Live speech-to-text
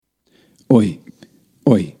Oi,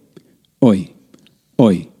 oi, oi,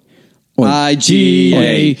 oi.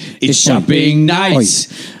 IGA is shopping nights.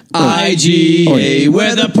 IGA,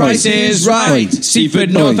 where the price is right.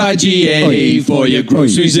 Seaford North IGA for your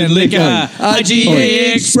groceries and liquor.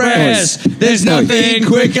 IGA Express, there's nothing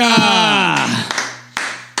quicker.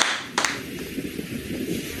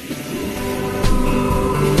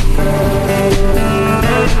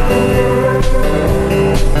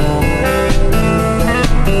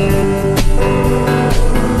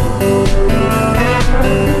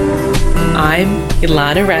 I'm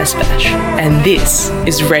Ilana Razbash, and this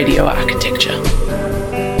is Radio Architecture.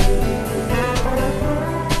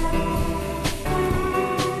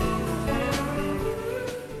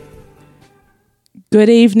 Good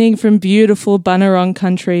evening from beautiful Bunurong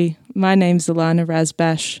country. My name's Ilana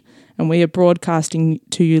Razbash, and we are broadcasting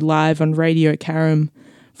to you live on Radio Karam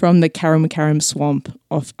from the Karam swamp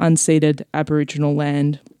off unceded Aboriginal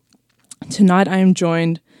land. Tonight I am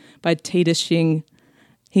joined by Tidus Shing.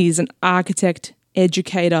 He's an architect,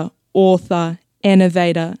 educator, author,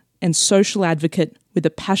 innovator, and social advocate with a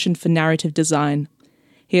passion for narrative design.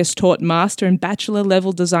 He has taught master and bachelor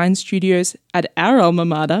level design studios at our alma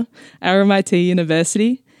mater, RMIT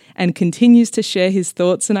University, and continues to share his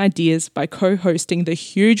thoughts and ideas by co-hosting the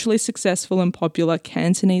hugely successful and popular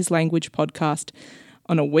Cantonese language podcast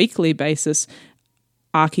on a weekly basis,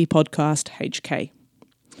 Archi Podcast HK.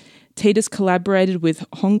 Tidus collaborated with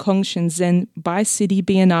Hong Kong Shenzhen Bi-City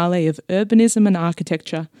Biennale of Urbanism and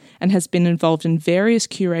Architecture and has been involved in various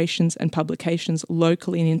curations and publications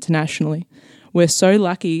locally and internationally. We're so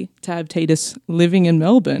lucky to have Tidus living in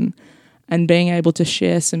Melbourne and being able to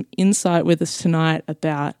share some insight with us tonight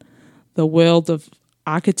about the world of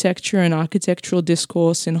architecture and architectural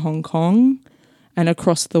discourse in Hong Kong and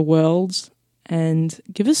across the world, and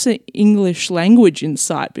give us an English language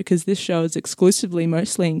insight, because this show is exclusively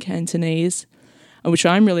mostly in Cantonese, which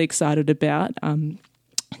I'm really excited about,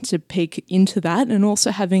 to peek into that, and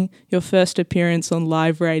also having your first appearance on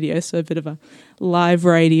live radio, so a bit of a live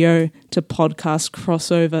radio to podcast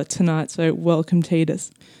crossover tonight. So welcome, Tidus.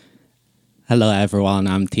 Hello, everyone.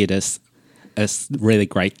 I'm Tidus. It's really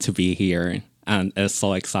great to be here, and it's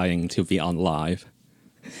so exciting to be on live.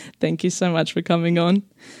 Thank you so much for coming on.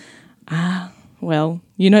 Well,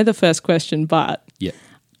 you know the first question, but yeah,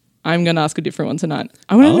 I'm going to ask a different one tonight.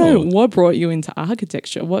 I want to know what brought you into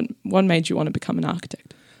architecture. What made you want to become an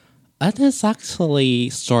architect? It is actually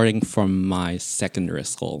starting from my secondary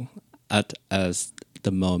school. As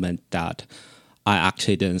the moment that I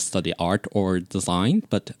actually didn't study art or design,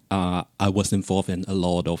 but I was involved in a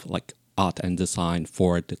lot of like art and design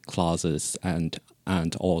for the classes and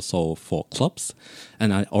also for clubs.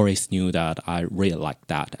 And I always knew that I really liked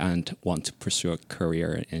that and want to pursue a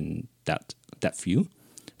career in that field.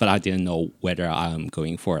 But I didn't know whether I'm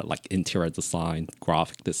going for like interior design,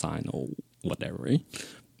 graphic design, or whatever.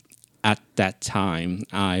 At that time,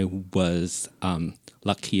 I was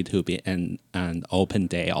lucky to be in an open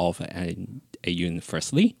day of a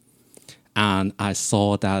university. And I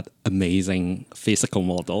saw that amazing physical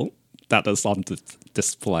model that is on the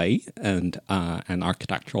display and an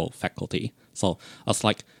architectural faculty. So I was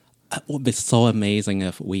like, it would be so amazing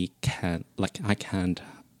if I can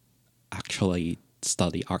actually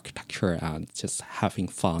study architecture and just having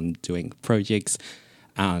fun doing projects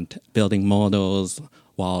and building models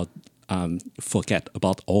while forget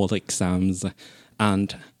about all the exams.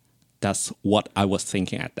 And that's what I was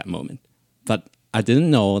thinking at that moment. But I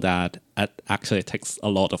didn't know that it actually takes a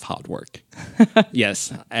lot of hard work.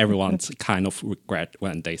 Yes, everyone's kind of regret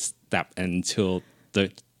when they step into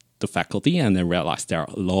the faculty and then realize there are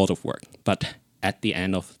a lot of work. But at the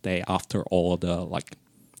end of the day, after all the like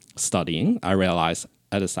studying, I realized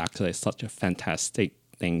it is actually such a fantastic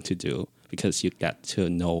thing to do, because you get to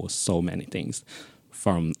know so many things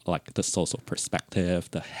from like the social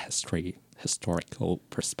perspective, the historical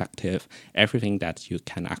perspective, everything that you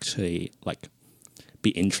can actually like be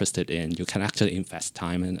interested in. You can actually invest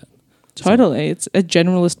time in it. Totally. It's a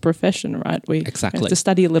generalist profession, right? We have to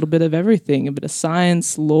study a little bit of everything, a bit of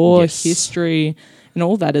science, law, history, and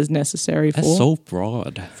all that is necessary It's so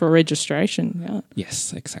broad. For registration, yeah.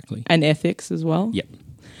 Yes, exactly. And ethics as well. Yep.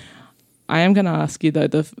 I am going to ask you, though,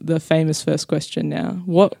 the famous first question now.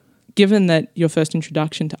 Given that your first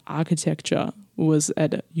introduction to architecture was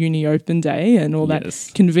at a uni open day and all that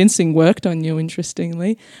convincing worked on you,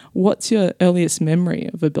 interestingly, what's your earliest memory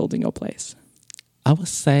of a building or place? I would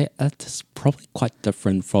say it's probably quite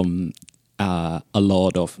different from a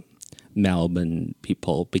lot of Melbourne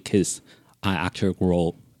people, because I actually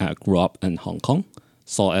grew up in Hong Kong.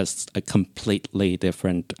 So it's a completely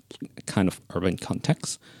different kind of urban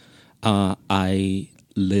context. I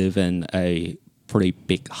live in a pretty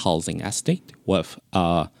big housing estate with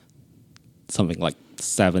something like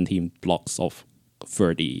 17 blocks of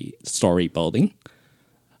 30-story building.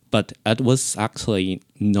 But it was actually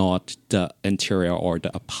not the interior or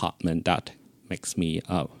the apartment that makes me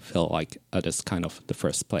feel like it is kind of the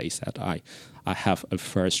first place that I have a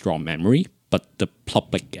very strong memory, but the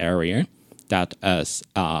public area that is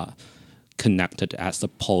connected as a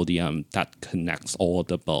podium that connects all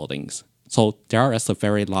the buildings. So there is a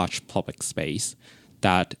very large public space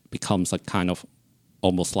that becomes a kind of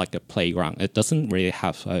almost like a playground. It doesn't really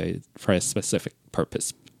have a very specific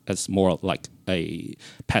purpose. It's more like a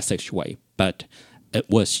passageway, but it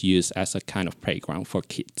was used as a kind of playground for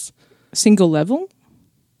kids. Single level?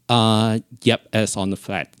 Yep, it's on the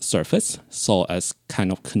flat surface, so it's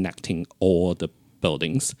kind of connecting all the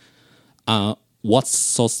buildings. What's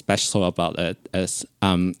so special about it is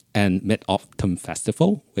an Mid-Autumn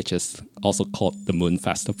Festival, which is also called the Moon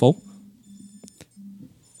Festival.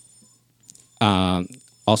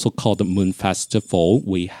 Also called the Moon Festival,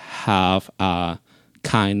 we have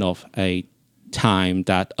kind of a time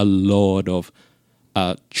that a lot of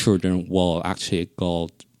children will actually go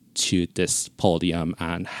to this podium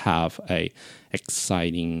and have a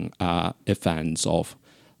exciting events of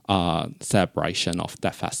celebration of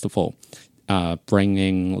that festival,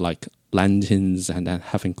 bringing like lanterns and then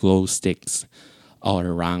having glow sticks all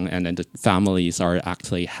around, and then the families are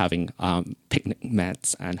actually having picnic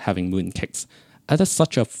mats and having mooncakes. It is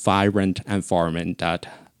such a vibrant environment that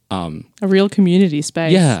a real community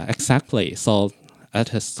space. Yeah, exactly. So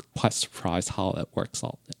it is quite surprised how it works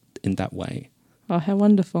out in that way. Oh, how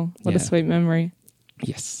wonderful. What a sweet memory.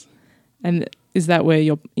 Yes. And is that where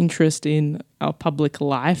your interest in our public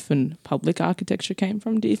life and public architecture came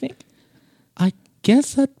from, do you think? I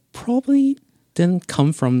guess it probably didn't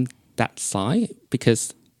come from that side,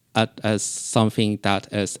 because it is something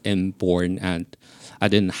that is inborn and I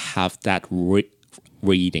didn't have that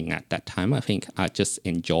reading at that time. I think I just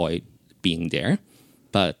enjoyed being there.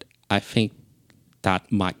 But I think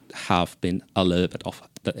that might have been a little bit of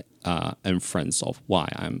the inference of why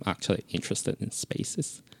I'm actually interested in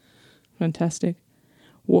spaces. Fantastic.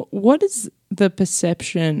 What is the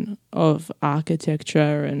perception of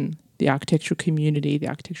architecture and the architectural community, the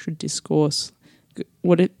architectural discourse?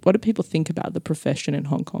 What do people think about the profession in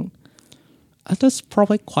Hong Kong? It is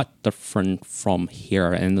probably quite different from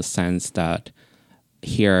here in the sense that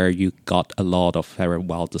here you got a lot of very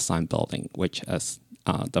well-designed building, which is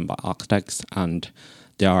done by architects, and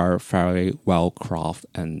they are very well-crafted,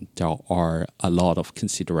 and there are a lot of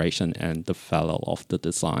consideration and development of the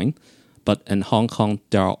design. But in Hong Kong,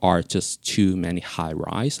 there are just too many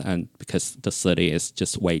high-rise, and because the city is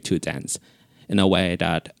just way too dense, in a way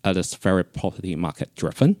that it is very property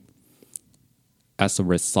market-driven. As a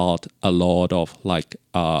result, a lot of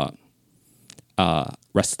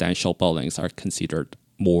residential buildings are considered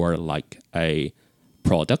more like a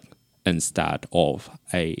product instead of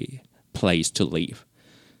a place to live.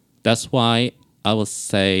 That's why I would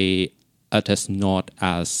say it is not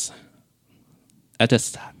as...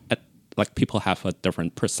 like people have a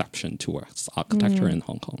different perception towards architecture in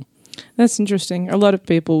Hong Kong. That's interesting. A lot of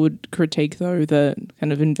people would critique, though, the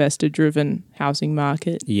kind of investor-driven housing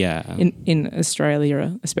market in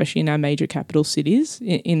Australia, especially in our major capital cities,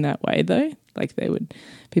 in that way, though. Like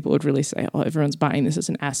people would really say, oh, everyone's buying this as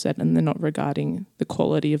an asset, and they're not regarding the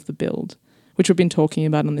quality of the build, which we've been talking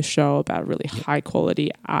about on the show, about really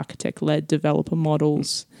high-quality architect-led developer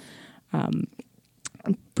models,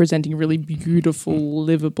 presenting really beautiful,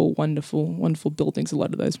 livable, wonderful buildings, a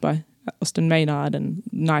lot of those by Austin Maynard and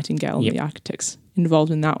Nightingale and the architects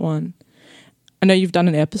involved in that one. I know you've done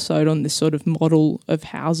an episode on this sort of model of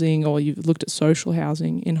housing, or you've looked at social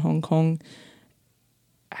housing in Hong Kong.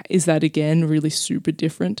 Is that, again, really super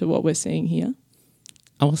different to what we're seeing here?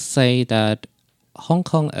 I would say that Hong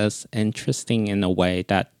Kong is interesting in a way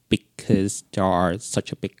that because there are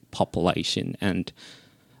such a big population and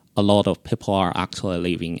a lot of people are actually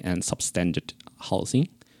living in substandard housing.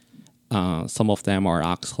 Some of them are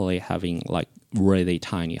actually having like really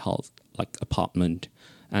tiny house, like apartment,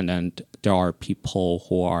 and then there are people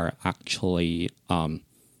who are actually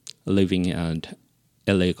living in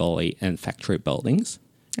illegally in factory buildings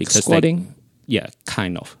because squatting.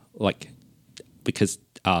 Kind of like because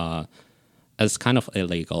it's kind of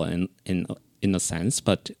illegal in a sense,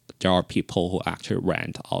 but there are people who actually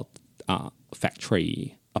rent out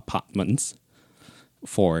factory apartments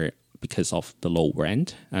because of the low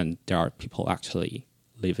rent, and there are people actually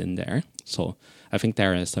living there. So I think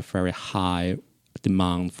there is a very high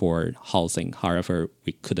demand for housing. However,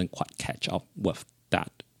 we couldn't quite catch up with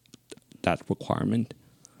that requirement.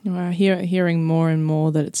 Hearing more and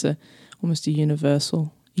more that it's almost a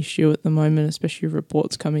universal issue at the moment, especially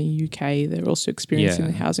reports coming UK. They're also experiencing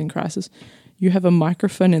the housing crisis. You have a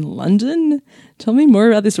microphone in London. Tell me more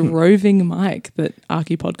about this roving mic that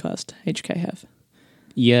Archie Podcast HK have.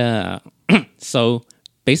 Yeah. So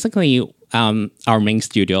basically, our main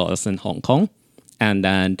studio is in Hong Kong, and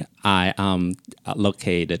then I am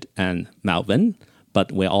located in Melbourne.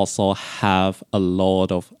 But we also have a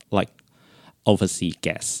lot of overseas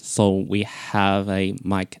guests. So we have a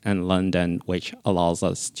mic in London, which allows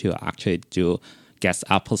us to actually do guest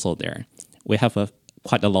episode there. We have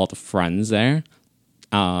quite a lot of friends there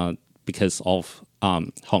because of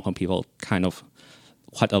Hong Kong people.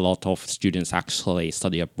 Quite a lot of students actually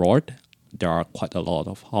study abroad. There are quite a lot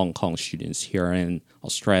of Hong Kong students here in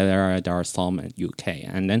Australia. There are some in UK,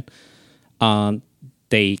 and then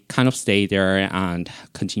they kind of stay there and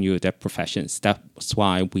continue their professions. That's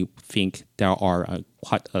why we think there are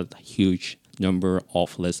quite a huge number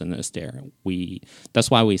of listeners there.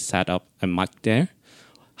 That's why we set up a mic there.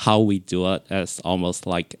 How we do it is almost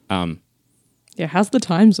like how's the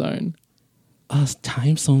time zone?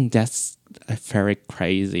 Time zone, that's a very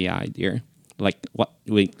crazy idea. Like what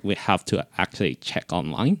we have to actually check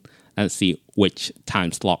online and see which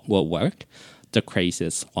time slot will work. The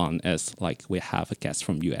craziest one is like we have a guest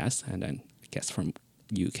from US and then a guest from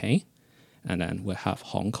UK, and then we have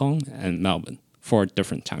Hong Kong and Melbourne for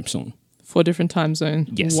different time zone. For different time zone,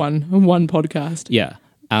 yes. One podcast. Yeah,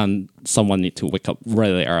 and someone need to wake up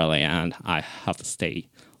really early, and I have to stay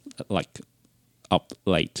up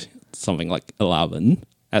late, something like 11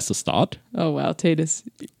 as a start. Oh wow, Tidus,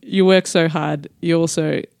 you work so hard. You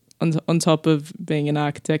also, on top of being an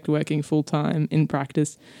architect, working full time in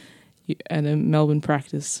practice. And a Melbourne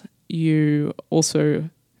practice, you also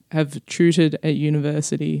have tutored at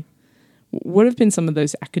university. What have been some of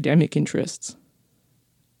those academic interests?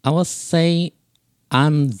 I would say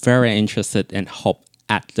I'm very interested in hope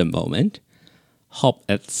at the moment. Hope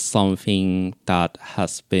is something that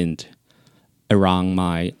has been around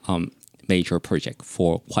my major project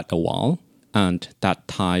for quite a while, and that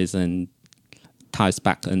ties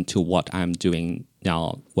back into what I'm doing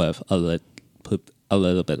now with a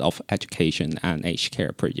little bit of education and aged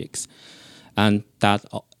care projects. And that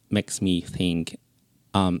makes me think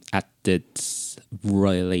at this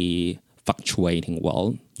really fluctuating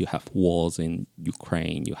world, you have wars in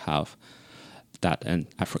Ukraine, you have that in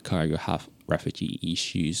Africa, you have refugee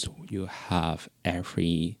issues, you have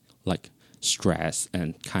every stress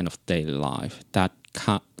and kind of daily life.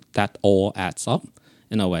 That all adds up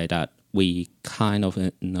in a way that we kind of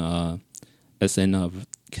is in a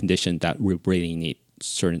condition that we really need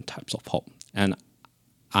certain types of hope. And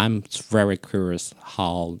I'm very curious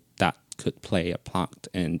how that could play a part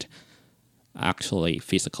in actually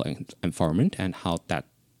physical environment, and how that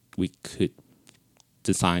we could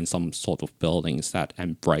design some sort of buildings that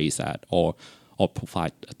embrace that or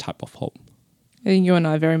provide a type of hope. I think you and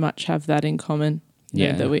I very much have that in common.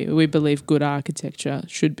 Yeah. That we believe good architecture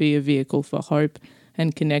should be a vehicle for hope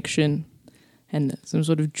and connection and some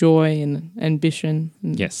sort of joy and ambition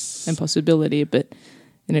and possibility. But,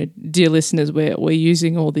 dear listeners, we're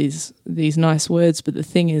using all these nice words, but the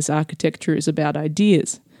thing is, architecture is about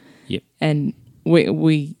ideas. Yep. And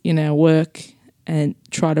we in our work and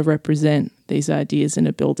try to represent these ideas in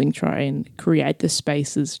a building, try and create the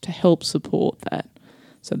spaces to help support that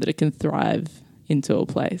so that it can thrive into a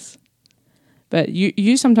place. But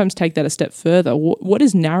you sometimes take that a step further. What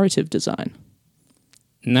is narrative design?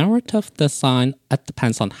 Narrative design, it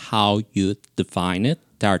depends on how you define it.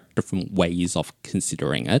 There are different ways of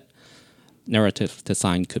considering it. Narrative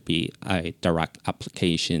design could be a direct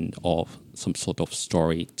application of some sort of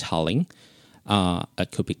storytelling.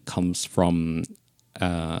 It comes from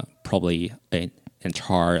probably an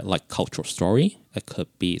entire cultural story. It could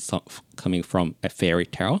be coming from a fairy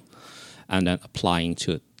tale and then applying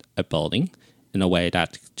to a building in a way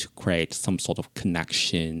that to create some sort of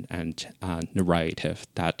connection and narrative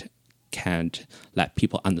that can let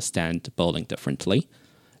people understand the building differently.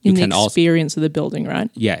 In the experience of the building, right?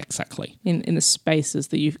 Yeah, exactly. In the spaces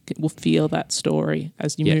that you will feel that story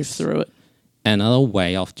as you move through it. Another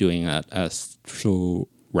way of doing it is through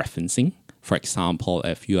referencing. For example,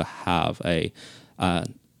 if you have a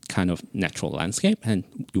kind of natural landscape and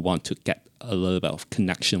you want to get a little bit of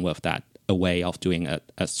connection with that, a way of doing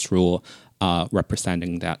it is through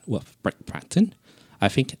representing that with brick pattern. I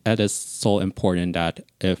think it is so important that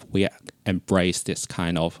if we embrace this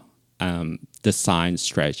kind of design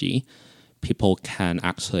strategy, people can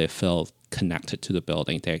actually feel connected to the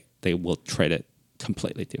building. They will treat it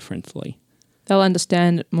completely differently. They'll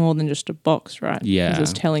understand it more than just a box, right? Yeah.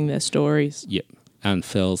 Just telling their stories. Yep. and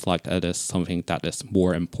feels like it is something that is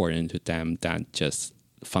more important to them than just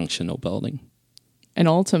functional building. And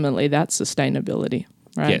ultimately, that's sustainability,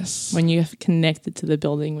 right? Yes. When you're connected to the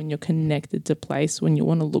building, when you're connected to place, when you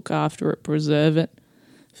want to look after it, preserve it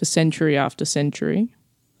for century after century,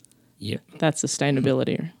 Yeah. that's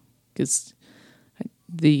sustainability. Because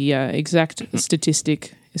the exact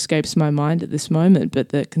statistic escapes my mind at this moment, but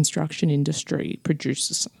the construction industry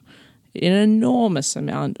produces an enormous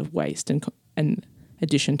amount of waste and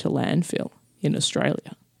addition to landfill in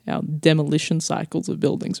Australia. Our demolition cycles of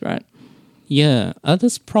buildings, right? Yeah,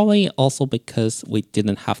 that's probably also because we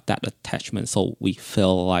didn't have that attachment, so we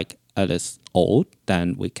feel like it is old,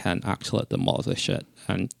 then we can actually demolish it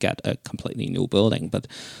and get a completely new building. But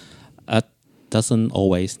it doesn't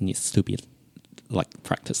always need to be like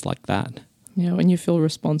practiced like that. Yeah, when you feel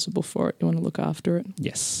responsible for it, you want to look after it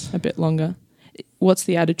Yes. a bit longer. What's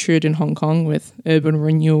the attitude in Hong Kong with urban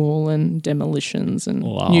renewal and demolitions and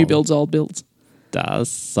new builds, old builds? That's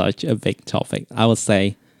such a big topic. I would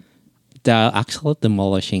say they're actually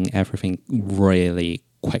demolishing everything really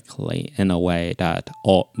quickly in a way that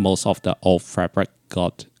most of the old fabric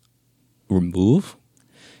got removed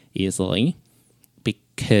easily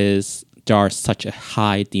because there's such a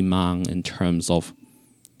high demand in terms of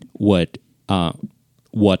what the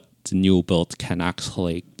new build can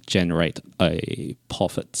actually generate a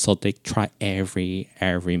profit. So they try every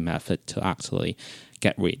method to actually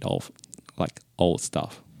get rid of like old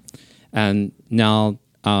stuff. And now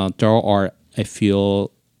there are a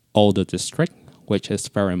few older districts which is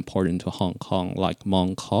very important to Hong Kong, like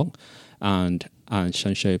Mong Kok and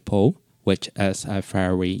Shan Shui Po, which is a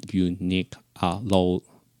very unique,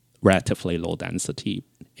 relatively low density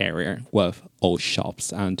area with old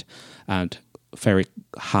shops and very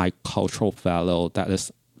high cultural value that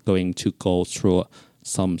is going to go through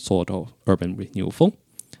some sort of urban renewal.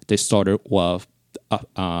 They started with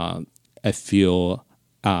a few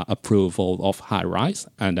approval of high rise,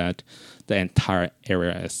 and that the entire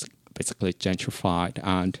area is basically gentrified,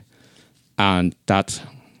 and that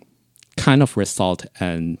kind of result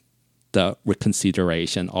in the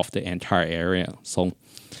reconsideration of the entire area. So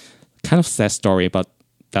kind of sad story, but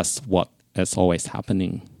that's what is always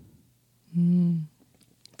happening.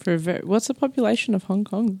 What's the population of Hong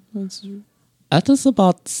Kong? It is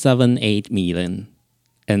about 7-8 million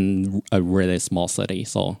in a really small city,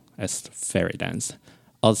 so it's very dense.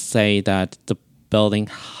 I'll say that the building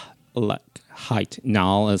height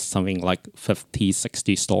now is something like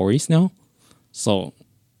 50-60 stories now, so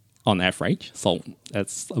on average. So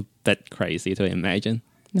it's a bit crazy to imagine.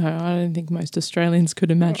 No, I don't think most Australians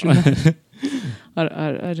could imagine that.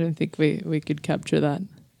 I don't think we could capture that.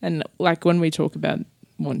 And like when we talk about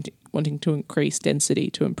wanting to increase density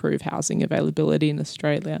to improve housing availability in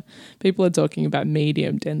Australia, people are talking about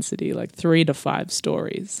medium density, like 3 to 5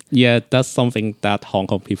 stories. Yeah, that's something that Hong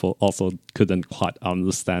Kong people also couldn't quite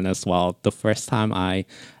understand as well. The first time I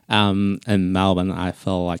in Melbourne, I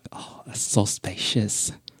felt like, oh, it's so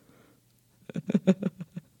spacious.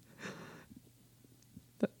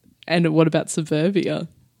 And what about suburbia?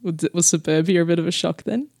 Was suburbia a bit of a shock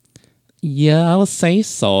then? Yeah, I would say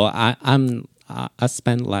so. I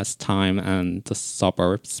spent less time in the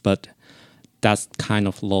suburbs, but that kind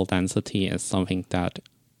of low density is something that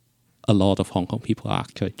a lot of Hong Kong people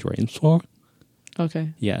actually dream for.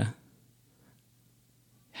 Okay. Yeah.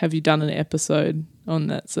 Have you done an episode on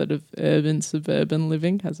that sort of urban suburban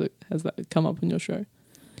living? Has that come up in your show?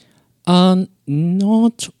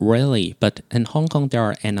 Not really, but in Hong Kong there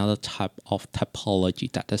are another type of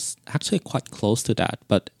typology that is actually quite close to that,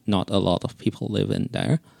 but not a lot of people live in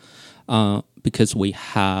there. Because we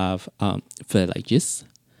have villages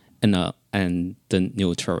in the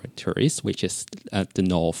new territories, which is at the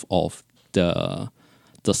north of the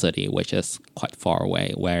city, which is quite far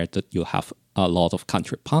away, where you have a lot of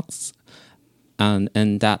country parks. And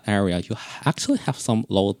in that area, you actually have some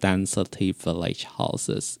low-density village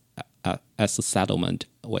houses as a settlement,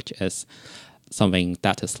 which is something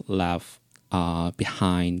that is left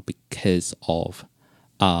behind because of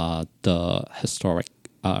the historic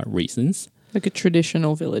reasons. Like a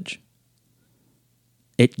traditional village.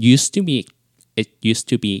 It used to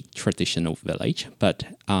be traditional village, but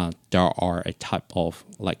there are a type of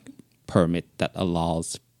like permit that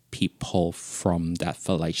allows people from that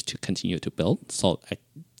village to continue to build. So it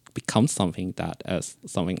becomes something that is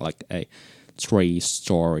something like a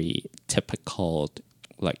 3-story typical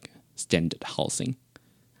like standard housing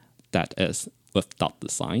that is without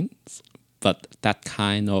designs. But that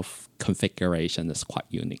kind of configuration is quite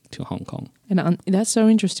unique to Hong Kong. And that's so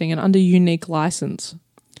interesting. And under unique license.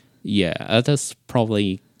 Yeah, it is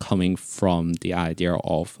probably coming from the idea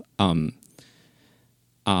of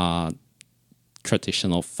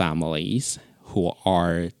traditional families who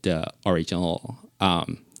are the original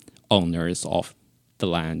owners of the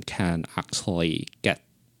land can actually get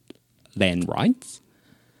land rights.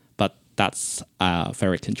 But that's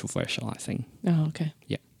very controversial, I think. Oh, okay.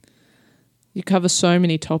 Yeah. You cover so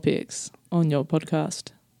many topics on your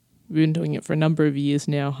podcast. We've been doing it for a number of years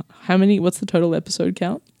now. What's the total episode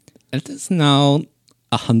count? It is now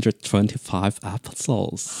 125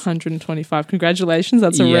 episodes. 125. Congratulations.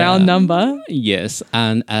 That's a round number. Yes,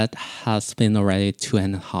 and it has been already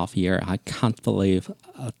 2.5 years. I can't believe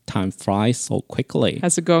time flies so quickly.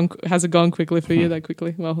 Has it gone quickly for you that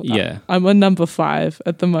quickly? Well, Yeah. I'm on number 5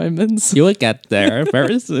 at the moment. So You will get there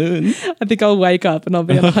very soon. I think I'll wake up and I'll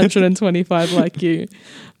be on 125 like you,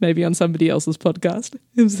 maybe on somebody else's podcast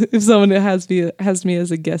if someone has me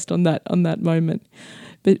as a guest on that moment.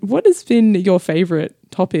 But what has been your favorite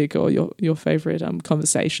topic or your favorite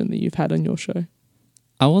conversation that you've had on your show?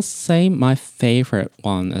 I would say my favorite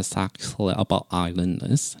one is actually about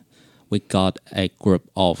islanders. We got a group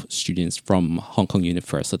of students from Hong Kong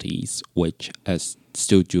universities, which is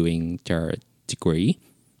still doing their degree.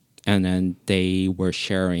 And then they were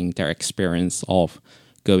sharing their experience of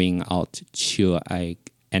going out to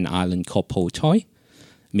an island called Po Choi,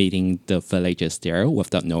 meeting the villagers there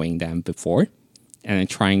without knowing them before, and then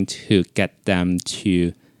trying to help them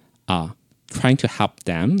to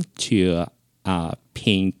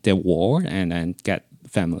paint the wall and then get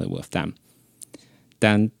family with them.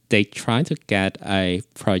 Then they try to get a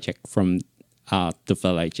project from the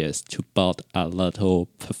villagers to build a little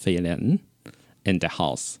pavilion in the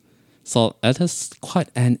house. So it is quite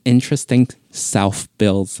an interesting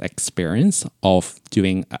self-built experience of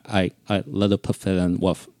doing a little pavilion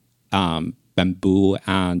with bamboo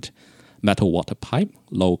and metal water pipe,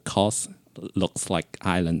 low cost, looks like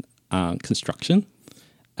island construction.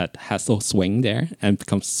 It has a swing there and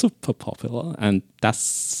becomes super popular. And that's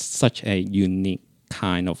such a unique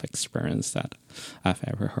kind of experience that I've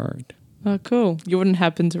ever heard. Oh, cool. You wouldn't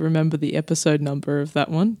happen to remember the episode number of that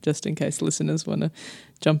one, just in case listeners want to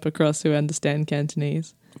jump across who understand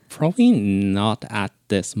Cantonese? Probably not at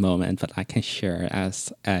this moment, but I can share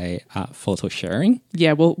as a photo sharing.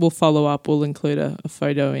 Yeah, we'll follow up. We'll include a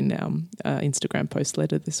photo in our Instagram post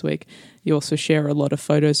later this week. You also share a lot of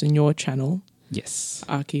photos in your channel. Yes.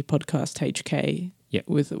 Archie Podcast HK. Yeah.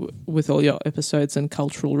 With all your episodes and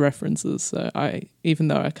cultural references. So even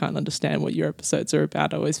though I can't understand what your episodes are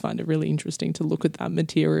about, I always find it really interesting to look at that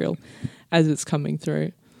material as it's coming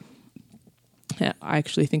through. Yeah, I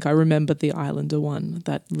actually think I remember the Islander one,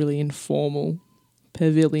 that really informal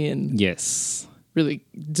pavilion. Yes. Really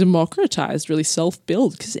democratized, really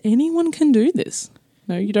self-built, because anyone can do this.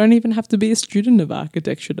 No, you don't even have to be a student of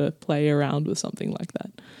architecture to play around with something like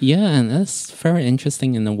that. Yeah, and it's very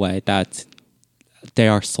interesting in a way that they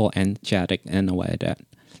are so energetic in a way that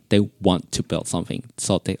they want to build something.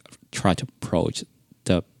 So they try to approach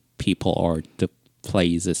the people or the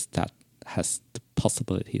places that has the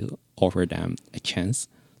possibility to offer them a chance.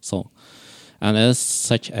 So, and it's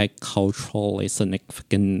such a culturally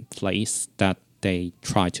significant place that they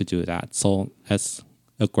try to do that. So it's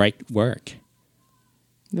a great work.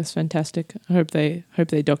 That's fantastic. I hope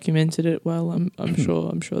they documented it well. I'm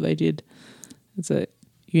sure they did. It's a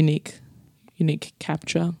unique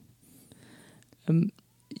capture. And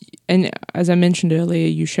as I mentioned earlier,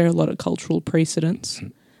 you share a lot of cultural precedents,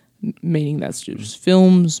 meaning that's just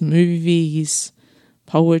films, movies,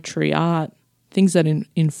 poetry, art, things that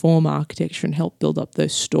inform architecture and help build up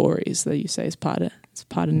those stories that you say is part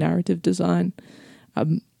of narrative design.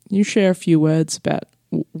 You share a few words about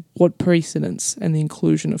what precedents and the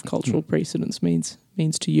inclusion of cultural precedents means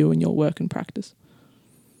to you in your work and practice.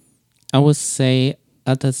 I would say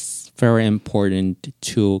it is very important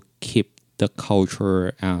to keep the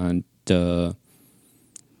culture and the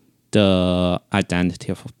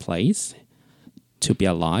identity of a place to be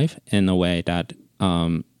alive in a way that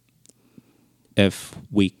if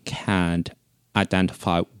we can't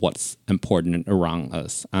identify what's important around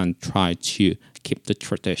us and try to keep the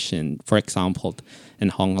tradition. For example, in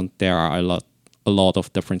Hong Kong, there are a lot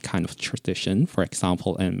of different kind of tradition. For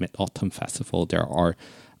example, in Mid-Autumn Festival, there are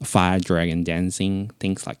fire dragon dancing,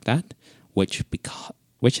 things like that, which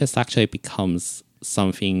has actually becomes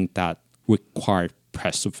something that required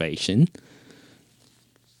preservation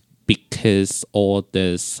because all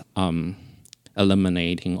this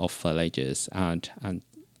eliminating of villages and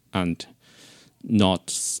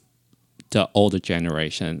not the older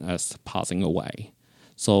generation is passing away.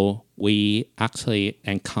 So we actually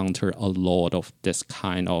encounter a lot of this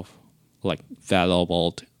kind of like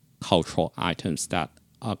valuable cultural items that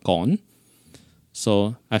are gone.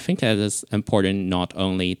 So I think it is important not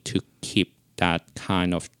only to keep that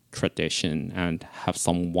kind of tradition and have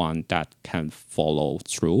someone that can follow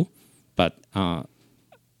through, but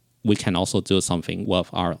we can also do something with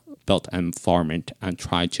our built environment and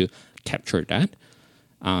try to capture that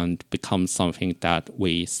and become something that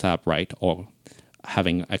we celebrate, or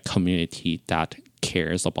having a community that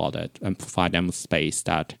cares about it and provide them space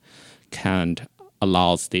that can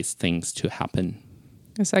allows these things to happen.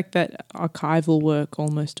 It's like that archival work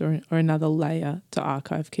almost, or another layer to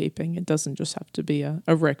archive keeping. It doesn't just have to be a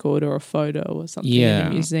record or a photo or something in a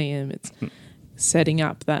museum. It's setting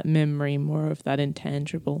up that memory, more of that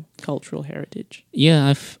intangible cultural heritage. Yeah,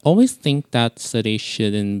 I've always think that city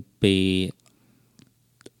shouldn't be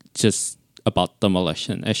just about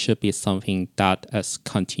demolition. It should be something that is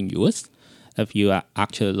continuous. If you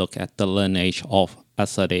actually look at the lineage of a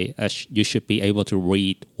city, you should be able to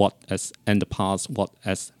read what is in the past, what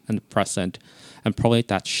is in the present, and probably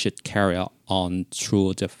that should carry on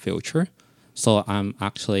through the future. So I'm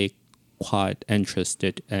actually quite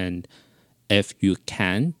interested in if you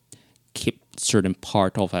can keep certain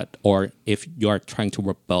part of it, or if you are trying to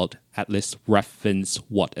rebuild, at least reference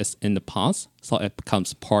what is in the past, so it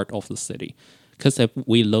becomes part of the city. Because if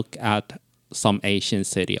we look at some Asian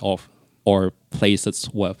city or places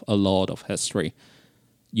with a lot of history,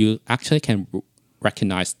 you actually can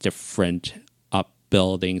recognize different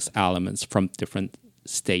buildings, elements from different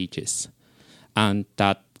stages. And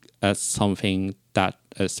that is something that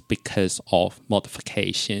is because of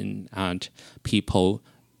modification and people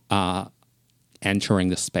entering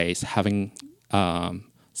the space, having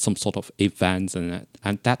some sort of events in it,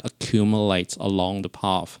 and that accumulates along the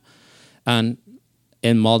path. And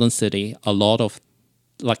in modern city, a lot of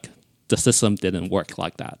the system didn't work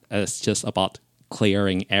like that. It's just about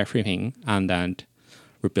clearing everything and then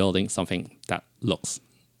rebuilding something that looks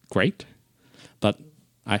great. But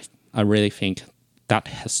I really think that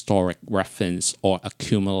historic reference or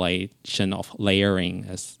accumulation of layering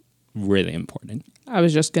is really important. I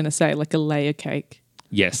was just going to say, like a layer cake.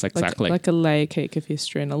 Yes, exactly. Like a layer cake of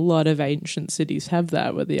history. And a lot of ancient cities have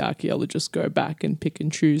that, where the archaeologists go back and pick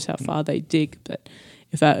and choose how far they dig. But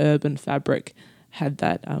if our urban fabric had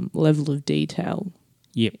that level of detail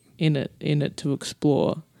in it to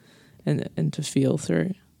explore and to feel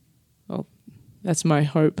through, well, that's my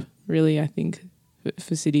hope, really. I think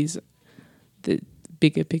for cities, the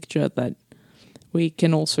bigger picture, that we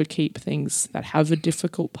can also keep things that have a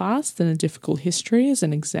difficult past and a difficult history as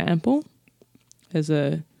an example, as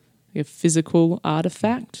a physical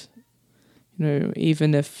artifact.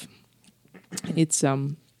 Even if it's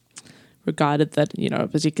regarded that a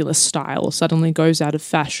particular style suddenly goes out of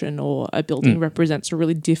fashion, or a building represents a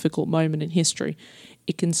really difficult moment in history,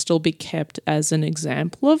 it can still be kept as an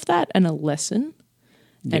example of that and a lesson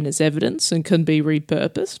and as evidence, and can be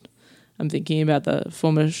repurposed. I'm thinking about the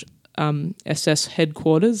former SS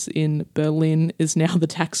headquarters in Berlin is now the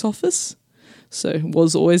tax office. So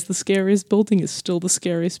was always the scariest building, is still the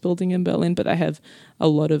scariest building in Berlin, but they have a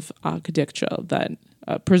lot of architecture that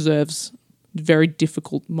preserves very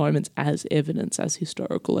difficult moments as evidence, as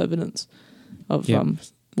historical evidence of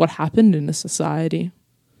what happened in a society.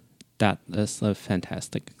 That is a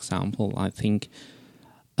fantastic example. I think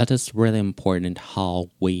it is really important how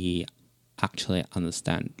we actually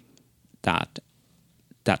understand that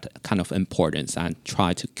kind of importance and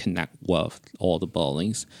try to connect with all the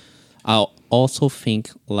buildings. I also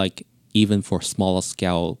think, even for smaller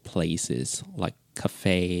scale places like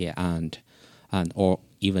cafe and or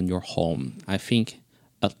even your home, I think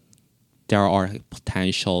there are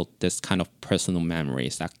potential this kind of personal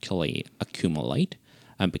memories actually accumulate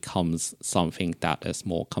and becomes something that is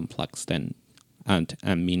more complex and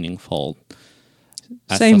meaningful.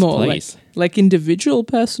 Say more, like individual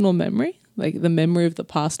personal memory, like the memory of the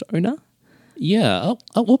past owner. Yeah,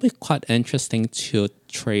 it will be quite interesting to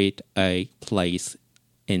treat a place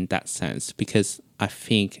in that sense, because I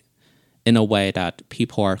think in a way that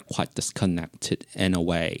people are quite disconnected in a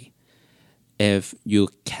way. If you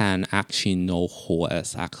can actually know who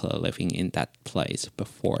is actually living in that place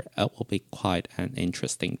before, it will be quite an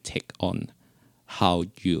interesting take on how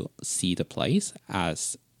you see the place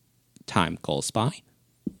as time goes by.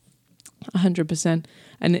 100%.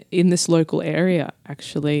 And in this local area,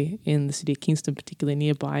 actually, in the city of Kingston, particularly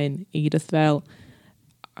nearby in Edithvale,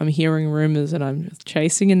 I'm hearing rumours, and I'm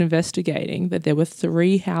chasing and investigating, that there were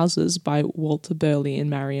 3 houses by Walter Burley and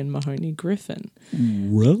Marion Mahoney Griffin.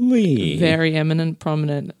 Really? Very eminent,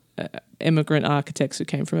 prominent immigrant architects who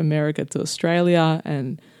came from America to Australia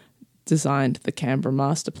and designed the Canberra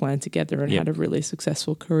master plan together and had a really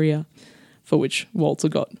successful career, for which Walter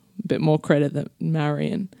got a bit more credit than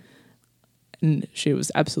Marion. and she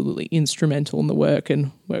was absolutely instrumental in the work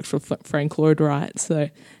and worked for Frank Lloyd Wright. So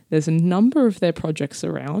there's a number of their projects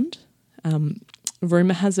around.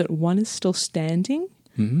 Rumour has it one is still standing.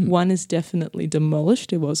 One is definitely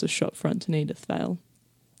demolished. It was a shop front in Edith Vale.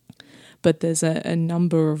 But there's a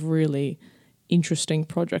number of really interesting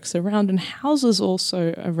projects around, and houses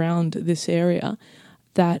also around this area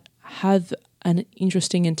that have an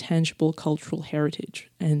interesting and tangible cultural heritage.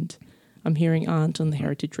 And I'm hearing aren't on the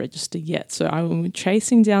Heritage Register yet. So I'm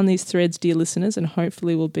chasing down these threads, dear listeners, and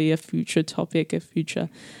hopefully will be a future topic, a future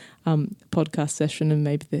podcast session, and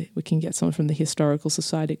maybe we can get someone from the Historical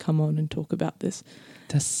Society come on and talk about this.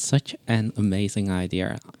 That's such an amazing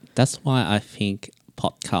idea. That's why I think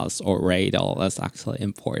podcasts or radio is actually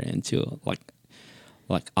important to like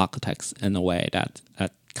architects in a way that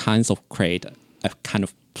kinds of create a kind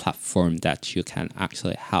of platform that you can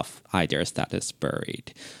actually have ideas that is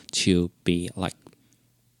buried to be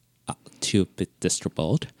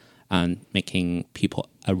distributed and making people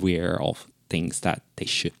aware of things that they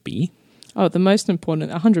should be. Oh, the most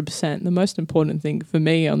important, 100%, the most important thing for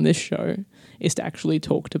me on this show is to actually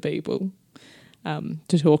talk to people,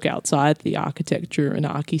 to talk outside the architecture and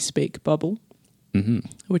archi-speak bubble,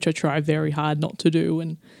 which I try very hard not to do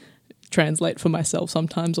and translate for myself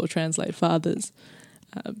sometimes or translate for others,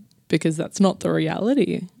 because that's not the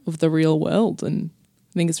reality of the real world. And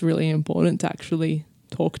I think it's really important to actually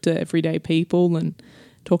talk to everyday people and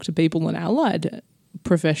talk to people in allied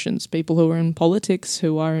professions, people who are in politics,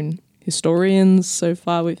 who are in historians so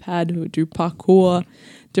far we've had, who do parkour,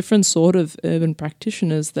 different sort of urban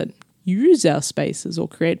practitioners that use our spaces or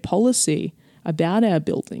create policy about our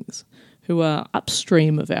buildings, who are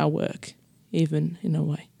upstream of our work, even in a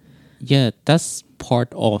way. Yeah, that's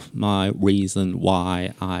part of my reason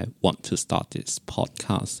why I want to start this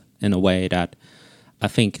podcast, in a way that I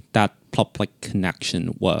think that public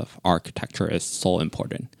connection with architecture is so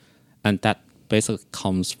important. And that basically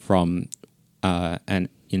comes from an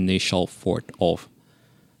initial thought of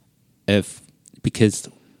because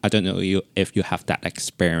I don't know if you have that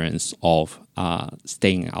experience of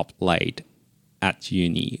staying up late at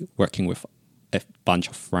uni, working with a bunch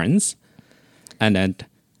of friends, and then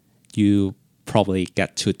you probably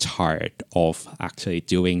get too tired of actually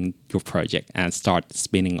doing your project and start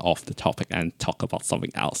spinning off the topic and talk about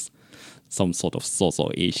something else. Some sort of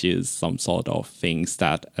social issues, some sort of things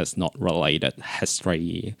that is not related,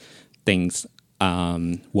 history, things,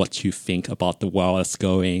 what you think about the world is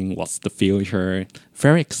going, what's the future.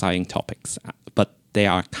 Very exciting topics, but they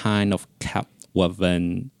are kind of kept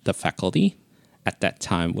within the faculty at that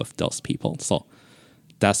time with those people. So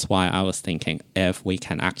that's why I was thinking, if we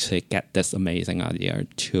can actually get this amazing idea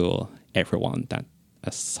to everyone, that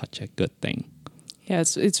is such a good thing. Yeah,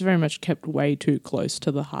 it's very much kept way too close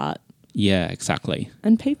to the heart. Yeah, exactly.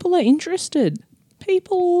 And people are interested.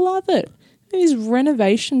 People love it. These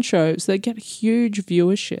renovation shows, they get huge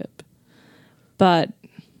viewership. But,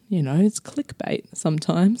 it's clickbait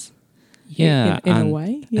sometimes. Yeah. In a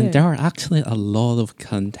way. Yeah. And there are actually a lot of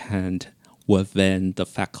content within the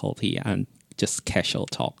faculty and just casual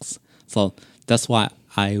talks. So that's why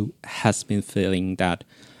I has been feeling that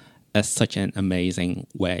it's such an amazing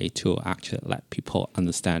way to actually let people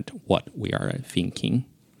understand what we are thinking.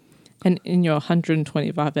 And in your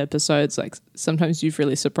 125 episodes, sometimes you've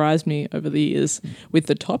really surprised me over the years with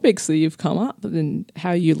the topics that you've come up and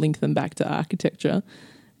how you link them back to architecture.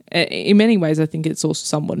 In many ways, I think it's also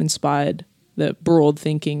somewhat inspired the broad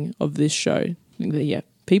thinking of this show. Yeah,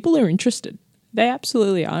 people are interested. They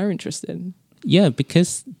absolutely are interested. Yeah,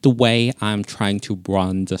 because the way I'm trying to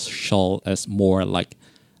run the show is more like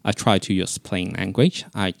I try to use plain language.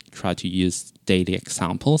 I try to use daily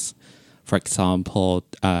examples. For example,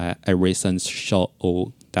 a recent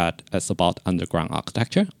show that is about underground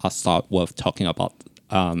architecture. I'll start with talking about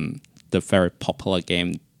the very popular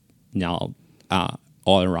game now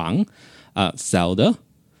all around, Zelda,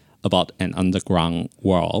 about an underground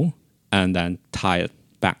world, and then tie it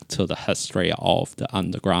back to the history of the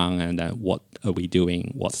underground, and then what are we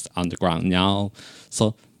doing, what's underground now.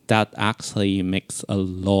 So that actually makes a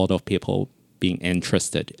lot of people being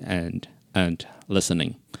interested and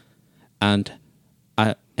listening. And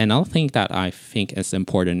another thing that I think is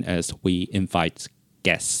important is we invite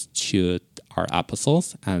guests to our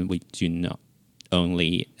episodes, and we do not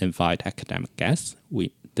only invite academic guests.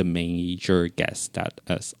 The major guests that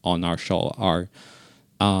is on our show are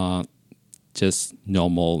just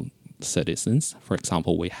normal citizens. For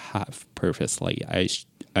example, we have previously a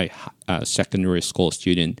secondary school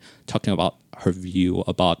student talking about her view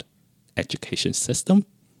about education system.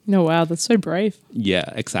 Oh, wow, that's so brave.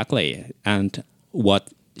 Yeah, exactly. And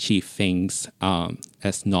what she thinks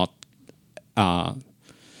is not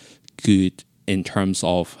good in terms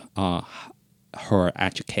of her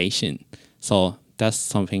education. So that's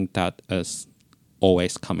something that is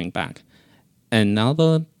always coming back.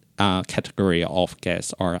 Another category of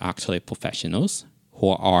guests are actually professionals who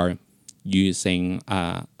are using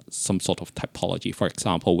some sort of typology. For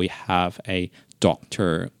example, we have a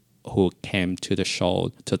doctor who came to the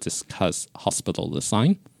show to discuss hospital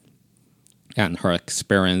design and her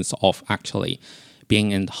experience of actually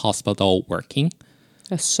being in the hospital working.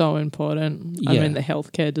 That's so important. I'm in the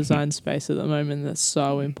healthcare design space at the moment. That's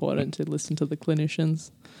so important to listen to the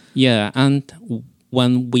clinicians. Yeah, and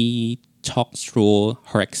when we talked through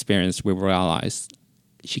her experience, we realized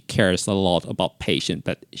she cares a lot about patient,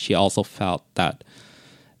 but she also felt that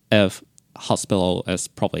if hospital is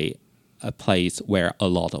probably a place where a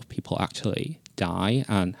lot of people actually die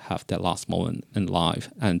and have their last moment in life,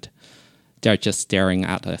 and they're just staring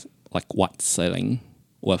at a white ceiling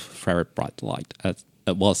with very bright light.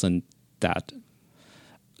 It wasn't that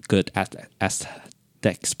good as the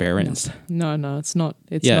experience. No, it's not.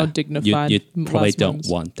 It's not dignified. You probably don't moments.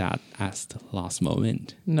 want that as the last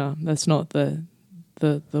moment. No, that's not the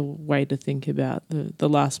way to think about the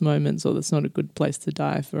last moments, or that's not a good place to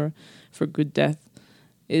die for a good death.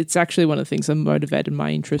 It's actually one of the things that motivated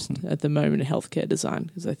my interest at the moment in healthcare design,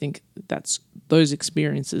 because I think those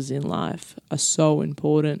experiences in life are so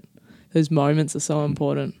important. Those moments are so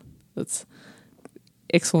important. That's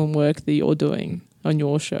excellent work that you're doing on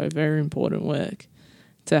your show. Very important work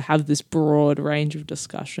to have this broad range of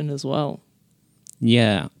discussion as well.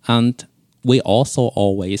 Yeah, and we also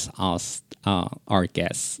always ask our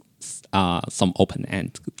guests some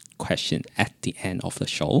open-end question at the end of the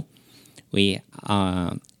show. We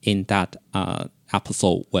in that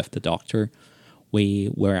episode with the doctor, we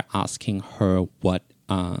were asking her what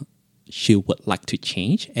she would like to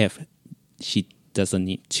change if she doesn't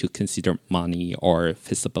need to consider money or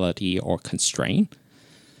feasibility or constraint.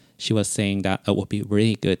 She was saying that it would be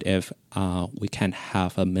really good if we can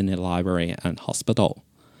have a mini library and hospital.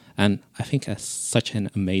 And I think that's such an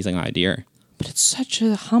amazing idea. But it's such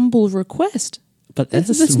a humble request. But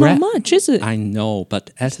it's not much, is it? I know, but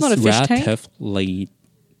it's not a fish tank. relatively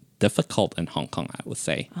difficult in Hong Kong, I would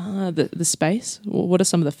say. The space? What are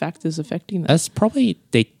some of the factors affecting that? It's probably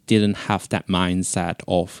they didn't have that mindset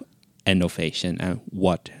of innovation and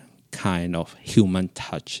what kind of human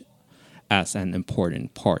touch as an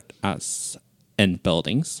important part as in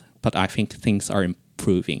buildings. But I think things are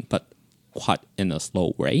improving, but quite in a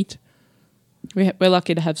slow rate. We're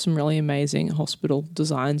lucky to have some really amazing hospital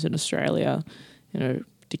designs in Australia. You know,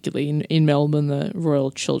 particularly in Melbourne, the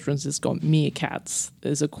Royal Children's has got meerkats,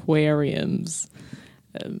 there's aquariums,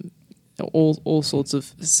 all sorts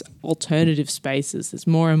of alternative spaces. There's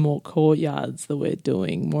more and more courtyards that we're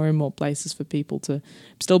doing, more and more places for people to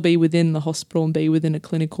still be within the hospital and be within a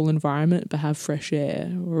clinical environment, but have fresh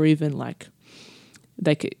air, or even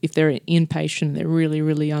if they're an inpatient, they're really,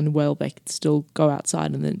 really unwell, they can still go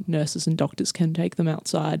outside and the nurses and doctors can take them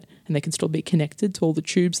outside and they can still be connected to all the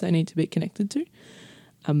tubes they need to be connected to.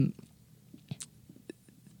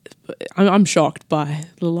 I'm shocked by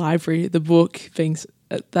the library, the book being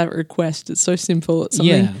that request. It's so simple. It's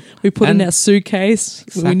something we put in our suitcase.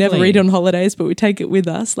 Exactly. We never read on holidays, but we take it with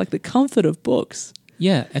us, like the comfort of books.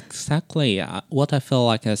 Yeah, exactly. What I feel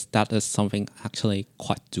like is that is something actually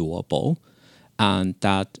quite doable. And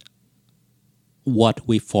that what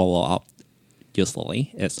we follow up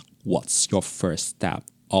usually is what's your first step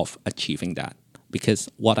of achieving that. Because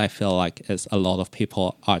what I feel like is a lot of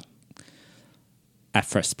people are at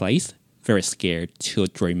first place very scared to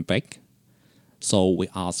dream big. So we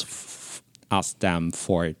ask them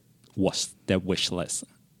for what's their wish list.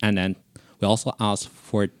 And then we also ask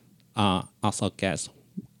our guests,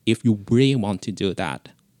 if you really want to do that,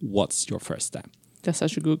 what's your first step? That's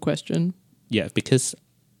such a good question. Yeah, because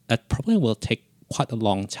it probably will take quite a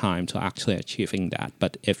long time to actually achieving that.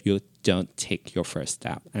 But if you don't take your first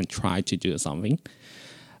step and try to do something,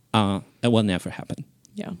 it will never happen.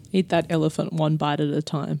 Yeah, eat that elephant one bite at a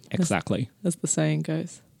time. Exactly. As the saying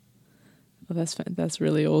goes. Oh, that's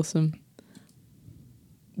really awesome.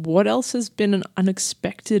 What else has been an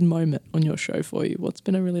unexpected moment on your show for you? What's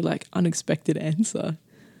been a really unexpected answer?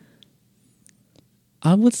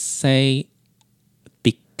 I would say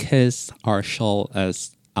because our show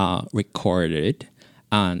is recorded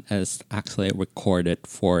and is actually recorded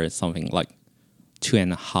for something like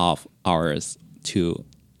 2.5 hours to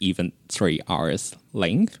even 3 hours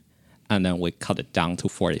length, and then we cut it down to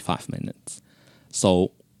 45 minutes.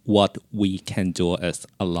 So what we can do is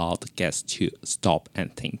allow the guests to stop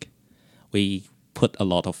and think. We put a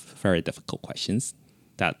lot of very difficult questions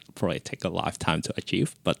that probably take a lifetime to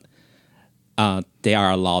achieve, but they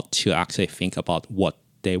are allowed to actually think about what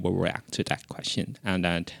they will react to that question. And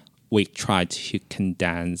then we try to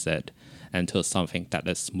condense it into something that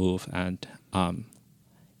is smooth and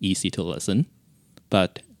easy to listen.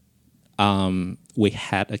 But we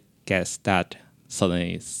had a guest that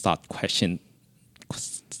suddenly start questioning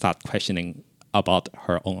about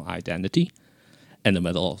her own identity in the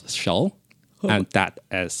middle of the show. And that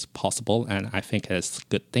is possible, and I think it's a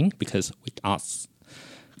good thing because we ask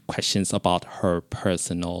questions about her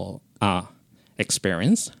personal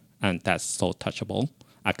experience, and that's so touchable.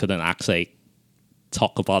 I couldn't actually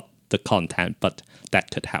talk about the content, but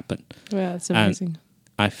that could happen. Yeah, that's amazing. And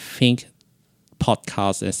I think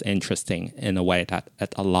podcast is interesting in a way that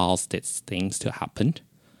it allows these things to happen,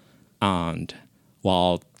 and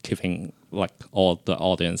while keeping like all the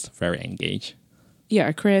audience very engaged. Yeah,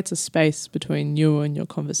 it creates a space between you and your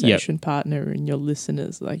conversation partner and your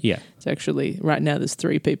listeners. Like, it's actually right now there's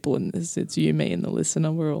 3 people in this. It's you, me, and the listener.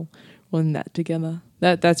 We're all in that together.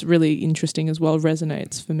 That's really interesting as well.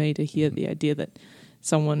 Resonates for me to hear the idea that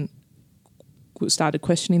someone started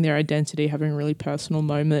questioning their identity, having a really personal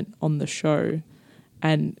moment on the show,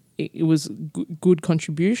 and it was good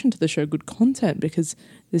contribution to the show, good content, because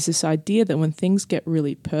there's this idea that when things get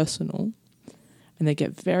really personal and they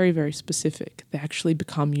get very, very specific, they actually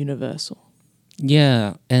become universal.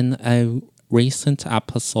 Yeah, in a recent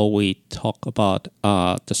episode, we talk about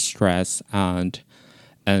the stress and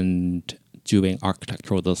doing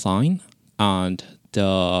architectural design and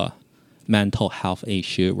the mental health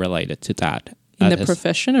issue related to that. In the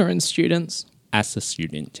profession or in students? As a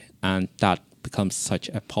student. And that becomes such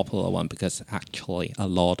a popular one because actually a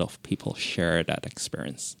lot of people share that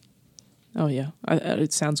experience. Oh, yeah.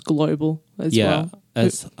 It sounds global as well. Yeah,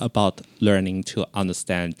 it's about learning to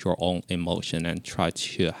understand your own emotion and try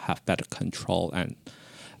to have better control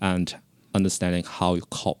and understanding how you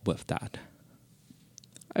cope with that.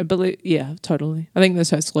 I believe, yeah, totally. I think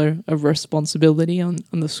there's also a responsibility on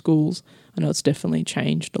the schools. I know it's definitely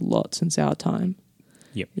changed a lot since our time.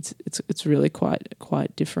 Yep. It's really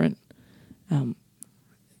quite different.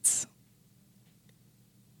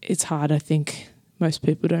 It's hard, I think. Most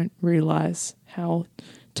people don't realise how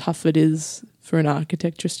tough it is for an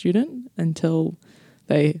architecture student until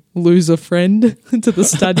they lose a friend to the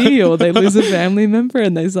study or they lose a family member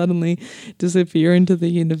and they suddenly disappear into the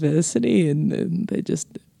university and they're just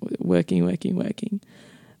working.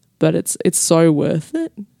 But it's so worth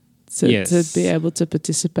it to be able to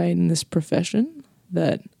participate in this profession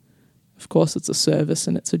that, of course, it's a service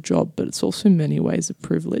and it's a job, but it's also in many ways a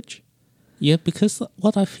privilege. Yeah, because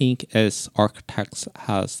what I think is architects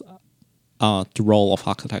has the role of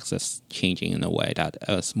architects is changing in a way that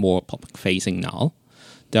is more public facing now.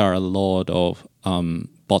 There are a lot of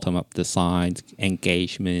bottom-up design,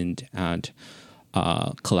 engagement, and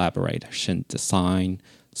collaboration design.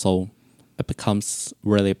 So it becomes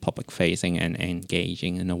really public facing and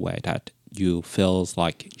engaging in a way that you feels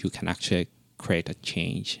like you can actually create a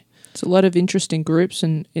change. There's a lot of interesting groups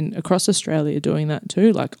in across Australia doing that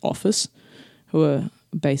too, like Office, who are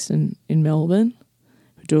based in Melbourne,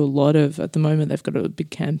 who do a lot of, at the moment they've got a big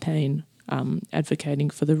campaign advocating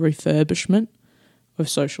for the refurbishment of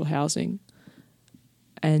social housing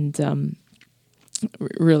and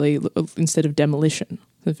really instead of demolition.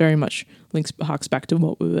 It very much harks back to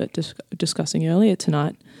what we were discussing earlier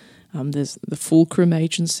tonight. There's the Fulcrum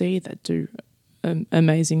Agency that do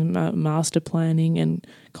amazing master planning and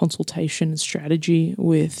consultation and strategy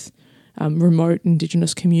with remote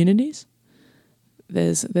Indigenous communities.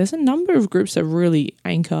 There's a number of groups that really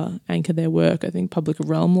anchor their work. I think Public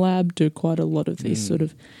Realm Lab do quite a lot of these sort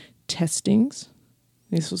of testings.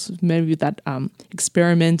 This was maybe that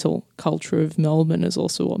experimental culture of Melbourne is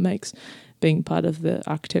also what makes being part of the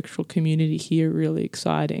architectural community here really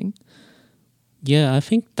exciting. Yeah, I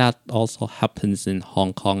think that also happens in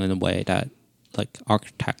Hong Kong in a way that like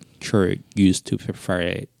architecture used to prefer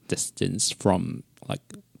a distance from like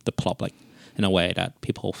the public in a way that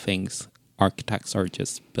people think architects are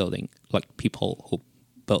just building like people who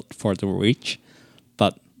built for the rich,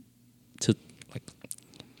 but to like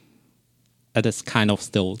it is kind of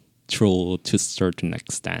still true to a certain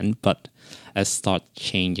extent, but it starts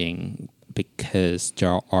changing because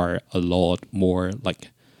there are a lot more like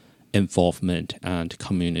involvement and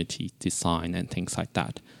community design and things like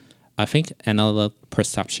that. I think another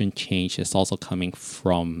perception change is also coming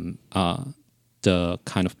from the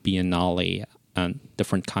kind of biennale and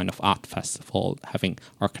different kind of art festival having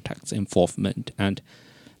architects' involvement, and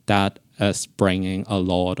that is bringing a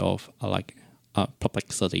lot of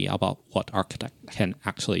publicity about what architect can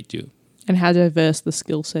actually do. And how diverse the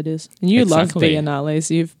skill set is. And you Exactly. love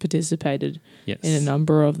biennales. You've participated Yes. in a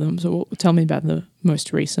number of them. So tell me about the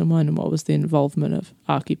most recent one and what was the involvement of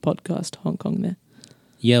Archie Podcast Hong Kong there?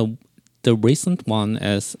 Yeah, the recent one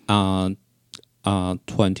is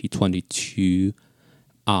 2022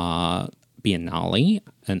 Biennale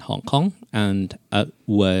in Hong Kong, and it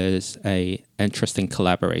was a interesting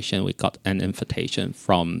collaboration. We got an invitation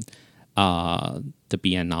from the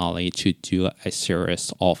Biennale to do a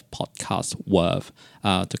series of podcasts with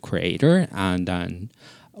the creator and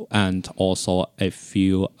also a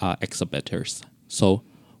few exhibitors. So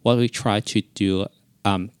what we try to do,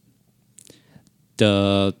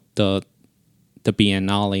 the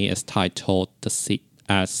Biennale is titled the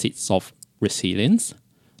Seeds of Resilience.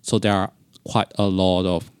 So there are quite a lot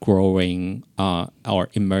of growing or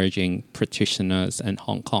emerging practitioners in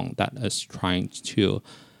Hong Kong that is trying to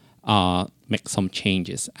make some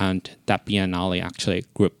changes, and that Biennale actually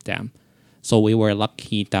grouped them. So we were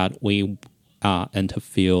lucky that we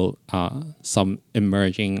interviewed some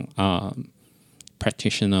emerging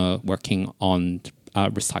practitioner working on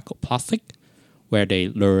recycled plastic, where they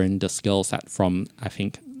learn the skill set from, I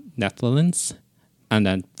think, Netherlands, and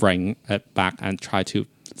then bring it back and try to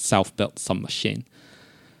self-build some machine.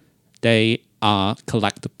 They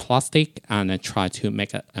collect the plastic and then try to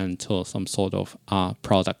make it into some sort of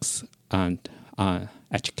products and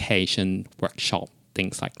education workshop,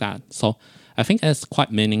 things like that. So I think it's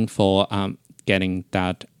quite meaningful getting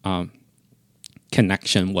that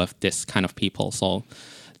connection with this kind of people. So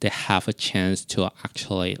they have a chance to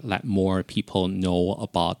actually let more people know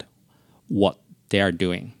about what they are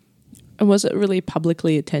doing. And was it really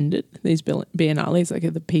publicly attended, these biennales? Like,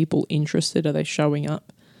 are the people interested? Are they showing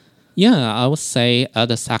up? Yeah, I would say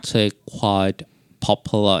it is actually quite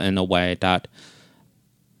popular in a way that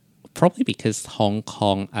probably because Hong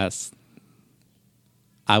Kong is,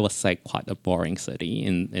 I would say, quite a boring city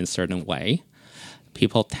in certain way.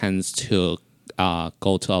 People tend to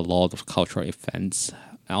go to a lot of cultural events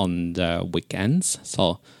on the weekends.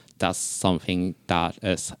 So that's something that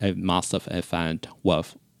is a massive event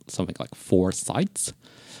with something like 4 sites.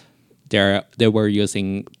 They were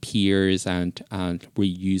using piers and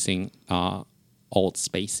reusing old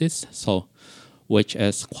spaces, so which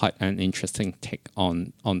is quite an interesting take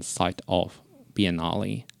on the site of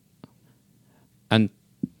Biennale. And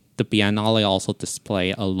the Biennale also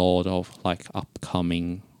display a lot of like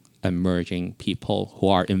upcoming emerging people who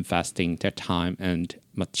are investing their time and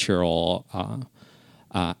material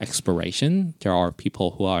exploration. There are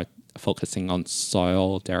people who are focusing on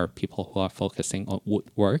soil. There are people who are focusing on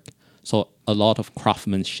woodwork. So a lot of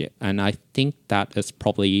craftsmanship. And I think that is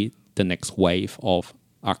probably the next wave of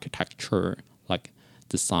architecture, like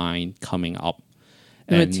design coming up.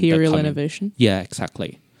 Material innovation? Yeah,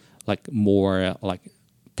 exactly. Like more like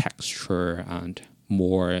texture and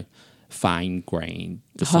more fine grain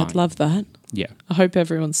design. I'd love that. Yeah. I hope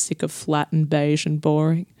everyone's sick of flat and beige and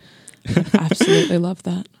boring. I absolutely love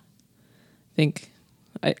that.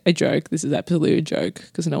 I joke, this is absolutely a joke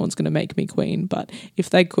because no one's going to make me queen, but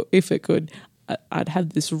if it could, I'd have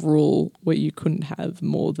this rule where you couldn't have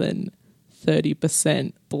more than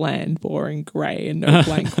 30% bland, boring grey and no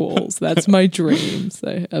blank walls. That's my dream.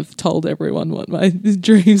 So I've told everyone what my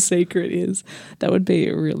dream secret is. That would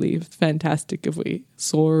be really fantastic if we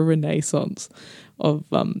saw a renaissance of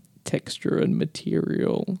texture and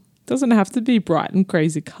material. Doesn't have to be bright and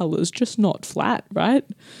crazy colours, just not flat, right?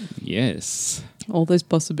 Yes. All those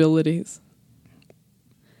possibilities.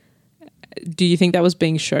 Do you think that was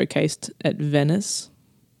being showcased at Venice?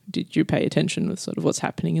 Did you pay attention with sort of what's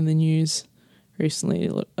happening in the news recently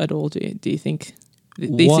at all? Do you think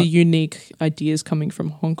these are unique ideas coming from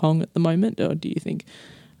Hong Kong at the moment, or do you think...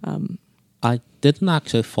 I didn't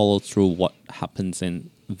actually follow through what happens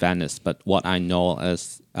in Venice, but what I know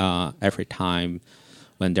is every time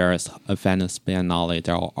when there is a Venice Biennale,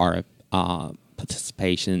 there are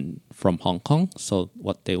participation from Hong Kong. So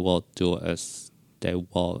what they will do is they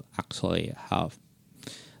will actually have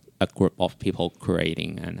a group of people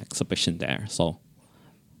creating an exhibition there. So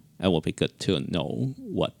it will be good to know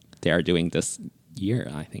what they are doing this year,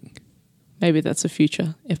 I think. Maybe that's a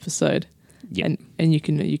future episode. Yeah. And you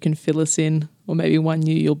can fill us in, or maybe one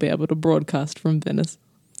year you'll be able to broadcast from Venice.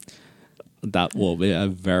 That will be a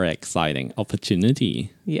very exciting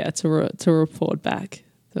opportunity. Yeah, to report back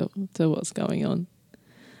to what's going on.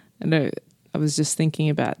 I know I was just thinking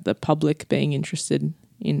about the public being interested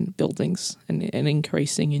in buildings and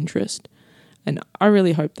increasing interest. And I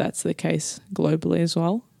really hope that's the case globally as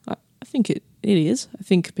well. I think it is. I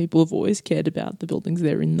think people have always cared about the buildings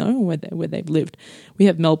they're in, though, where they've lived. We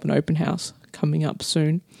have Melbourne Open House coming up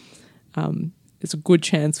soon. it's a good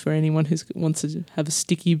chance for anyone who wants to have a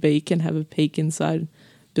sticky beak and have a peek inside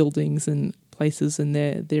buildings and places and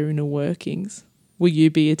their inner workings. Will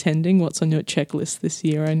you be attending? What's on your checklist this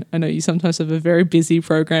year? I know you sometimes have a very busy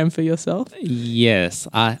program for yourself. Yes,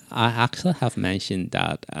 I actually have mentioned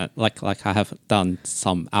that. Like I have done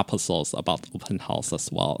some episodes about open house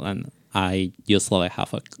as well, and I usually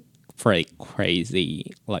have a pretty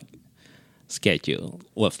crazy schedule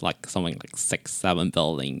with something like 6-7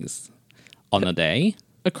 buildings on a day.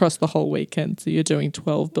 Across the whole weekend, so you're doing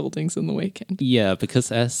 12 buildings in the weekend. Yeah,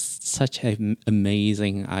 because it's such an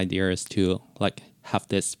amazing idea to have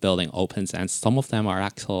this building opens, and some of them are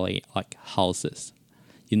actually houses.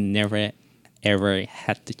 You never ever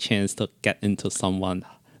had the chance to get into someone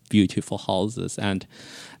beautiful houses and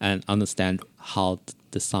understand how the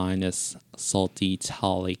design is so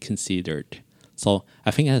detailedly considered. So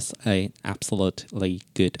I think it's an absolutely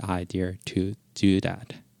good idea to do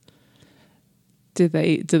that. Do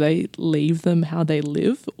they leave them how they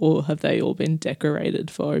live, or have they all been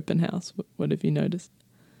decorated for open house? What have you noticed?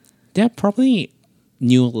 They're probably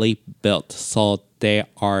newly built, so they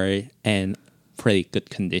are in pretty good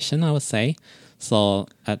condition, I would say. So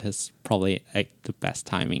that is probably the best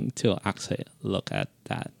timing to actually look at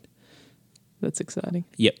that. That's exciting.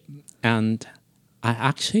 Yep. And I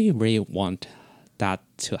actually really want that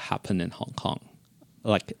to happen in Hong Kong.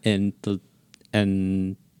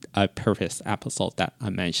 In a previous episode that I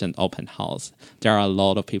mentioned open house, there are a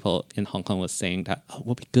lot of people in Hong Kong was saying that it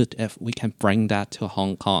would be good if we can bring that to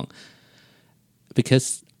Hong Kong,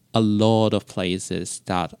 because a lot of places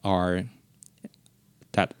that are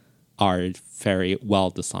very well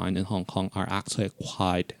designed in Hong Kong are actually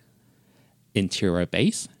quite interior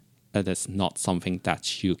based. It is not something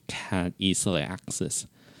that you can easily access.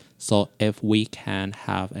 So if we can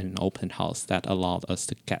have an open house that allows us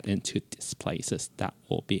to get into these places, that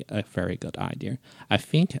will be a very good idea. I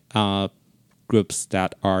think groups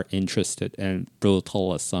that are interested in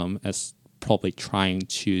brutalism is probably trying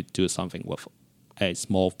to do something with a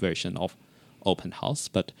small version of open house,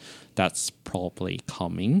 but that's probably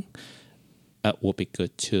coming. It will be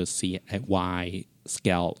good to see a wide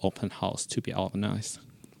scale open house to be organized.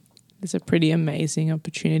 It's a pretty amazing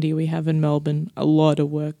opportunity we have in Melbourne. A lot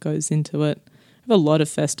of work goes into it. We have a lot of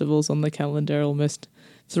festivals on the calendar almost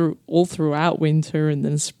all throughout winter, and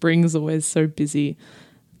then spring's always so busy.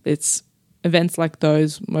 It's events like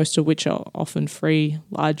those, most of which are often free,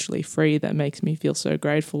 largely free, that makes me feel so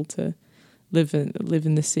grateful to live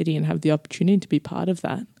in the city and have the opportunity to be part of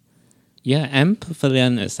that. Yeah, M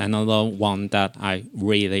Pavilion is another one that I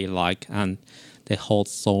really like, and they hold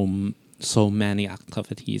so many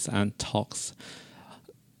activities and talks,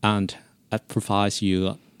 and it provides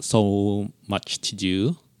you so much to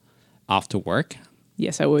do after work.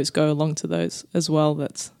 Yes, I always go along to those as well.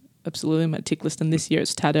 That's absolutely my tick list. And this year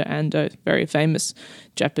it's Tado Ando, very famous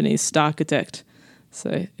Japanese star architect.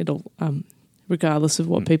 So it'll, regardless of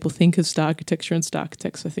what people think of star architecture and star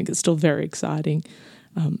architects, I think it's still very exciting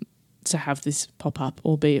to have this pop up,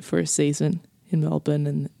 albeit for a season in Melbourne,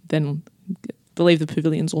 and then believe the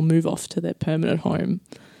pavilions will move off to their permanent home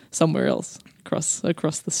somewhere else across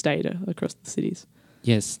the state, across the cities.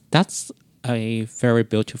 Yes, that's a very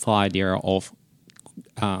beautiful idea of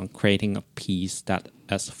creating a piece that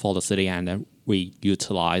is for the city and then we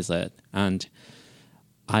utilize it. And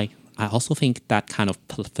I also think that kind of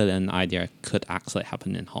pavilion idea could actually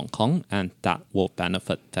happen in Hong Kong, and that will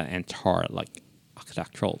benefit the entire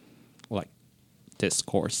architectural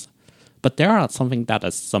discourse. But there are something that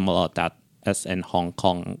is similar that is in Hong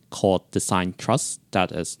Kong called Design Trust,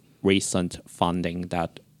 that is recent funding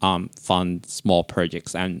that fund small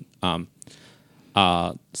projects and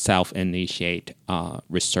self-initiate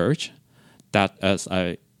research. That is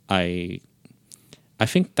I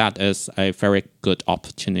think that is a very good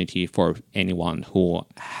opportunity for anyone who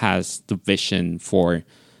has the vision for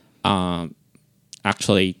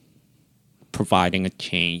actually providing a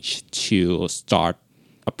change to start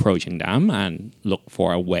approaching them and look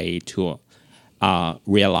for a way to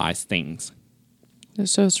realize things.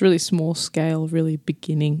 So it's really small scale, really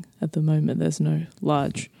beginning at the moment. There's no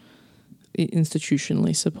large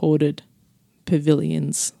institutionally supported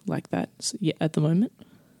pavilions like that yet at the moment.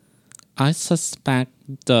 I suspect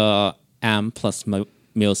the M+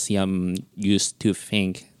 Museum used to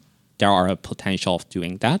think there are a potential of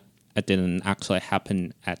doing that. It didn't actually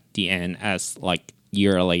happen at the end as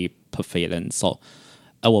yearly pavilion. So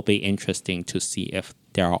it will be interesting to see if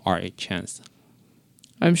there are a chance.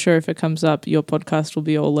 I'm sure if it comes up, your podcast will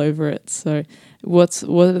be all over it. So what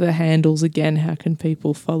are the handles again? How can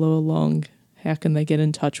people follow along? how can they get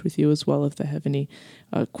in touch with you as well if they have any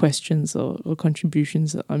questions or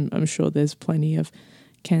contributions? I'm sure there's plenty of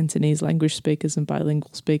Cantonese language speakers and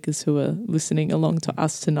bilingual speakers who are listening along to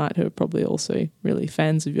us tonight who are probably also really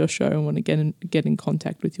fans of your show and want to get in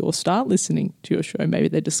contact with you or start listening to your show. Maybe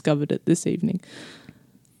they discovered it this evening.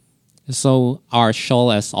 So our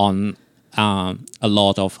show is on a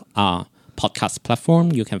lot of podcast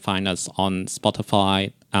platform. You can find us on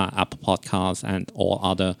Spotify, Apple Podcasts, and all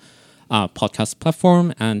other podcast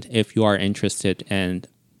platform. And if you are interested in,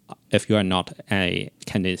 if you are not a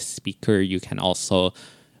Cantonese speaker, you can also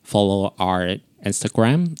follow our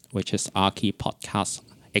Instagram, which is Arki Podcast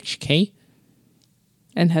HK.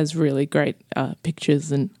 And has really great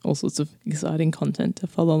pictures and all sorts of exciting content to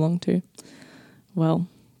follow along to. Well,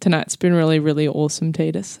 tonight's been really, really awesome,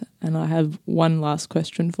 Tidus. And I have one last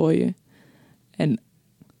question for you. And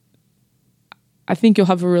I think you'll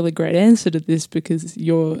have a really great answer to this because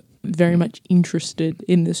you're very much interested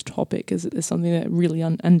in this topic as it's something that really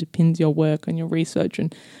underpins your work and your research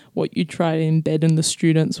and what you try to embed in the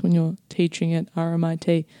students when you're teaching at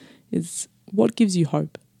RMIT is what gives you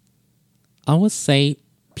hope? I would say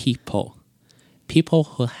people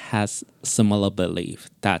who has similar belief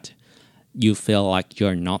that you feel like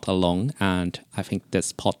you're not alone. And I think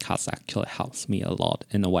this podcast actually helps me a lot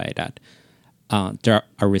in a way that I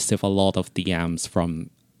receive a lot of DMs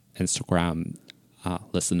from Instagram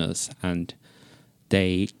listeners, and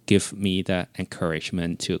they give me the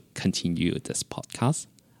encouragement to continue this podcast.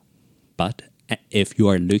 But if you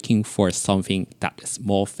are looking for something that is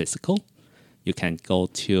more physical, you can go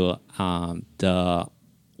to the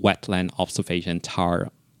wetland observation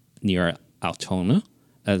tower near Altona.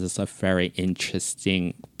 It is a very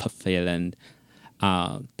interesting pavilion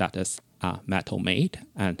that is metal made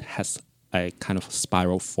and has a kind of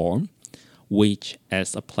spiral form, which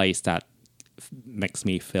is a place that makes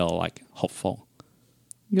me feel like hopeful.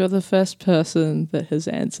 You're the first person that has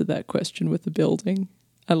answered that question with a building.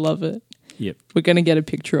 I love it. Yep. We're going to get a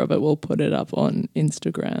picture of it. We'll put it up on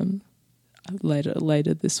Instagram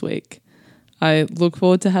later this week. I look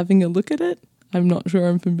forward to having a look at it. I'm not sure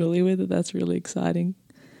I'm familiar with it. That's really exciting.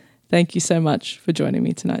 Thank you so much for joining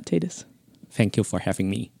me tonight, Tidus. Thank you for having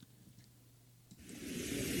me.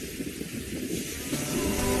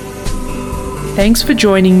 Thanks for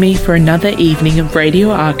joining me for another evening of radio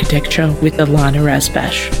architecture with Ilana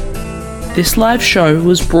Razbash. This live show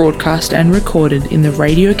was broadcast and recorded in the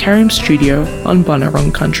Radio Karim studio on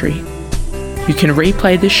Bunurong country. You can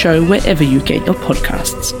replay the show wherever you get your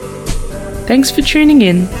podcasts. Thanks for tuning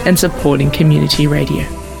in and supporting community radio.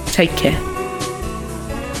 Take care.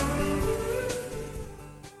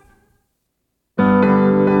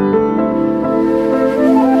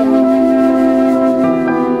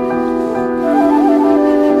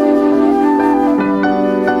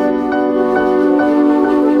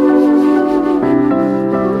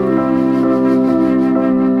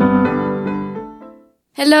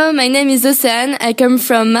 Hello, my name is Océane. I come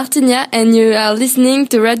from Martigna and you are listening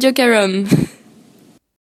to Radio Karim.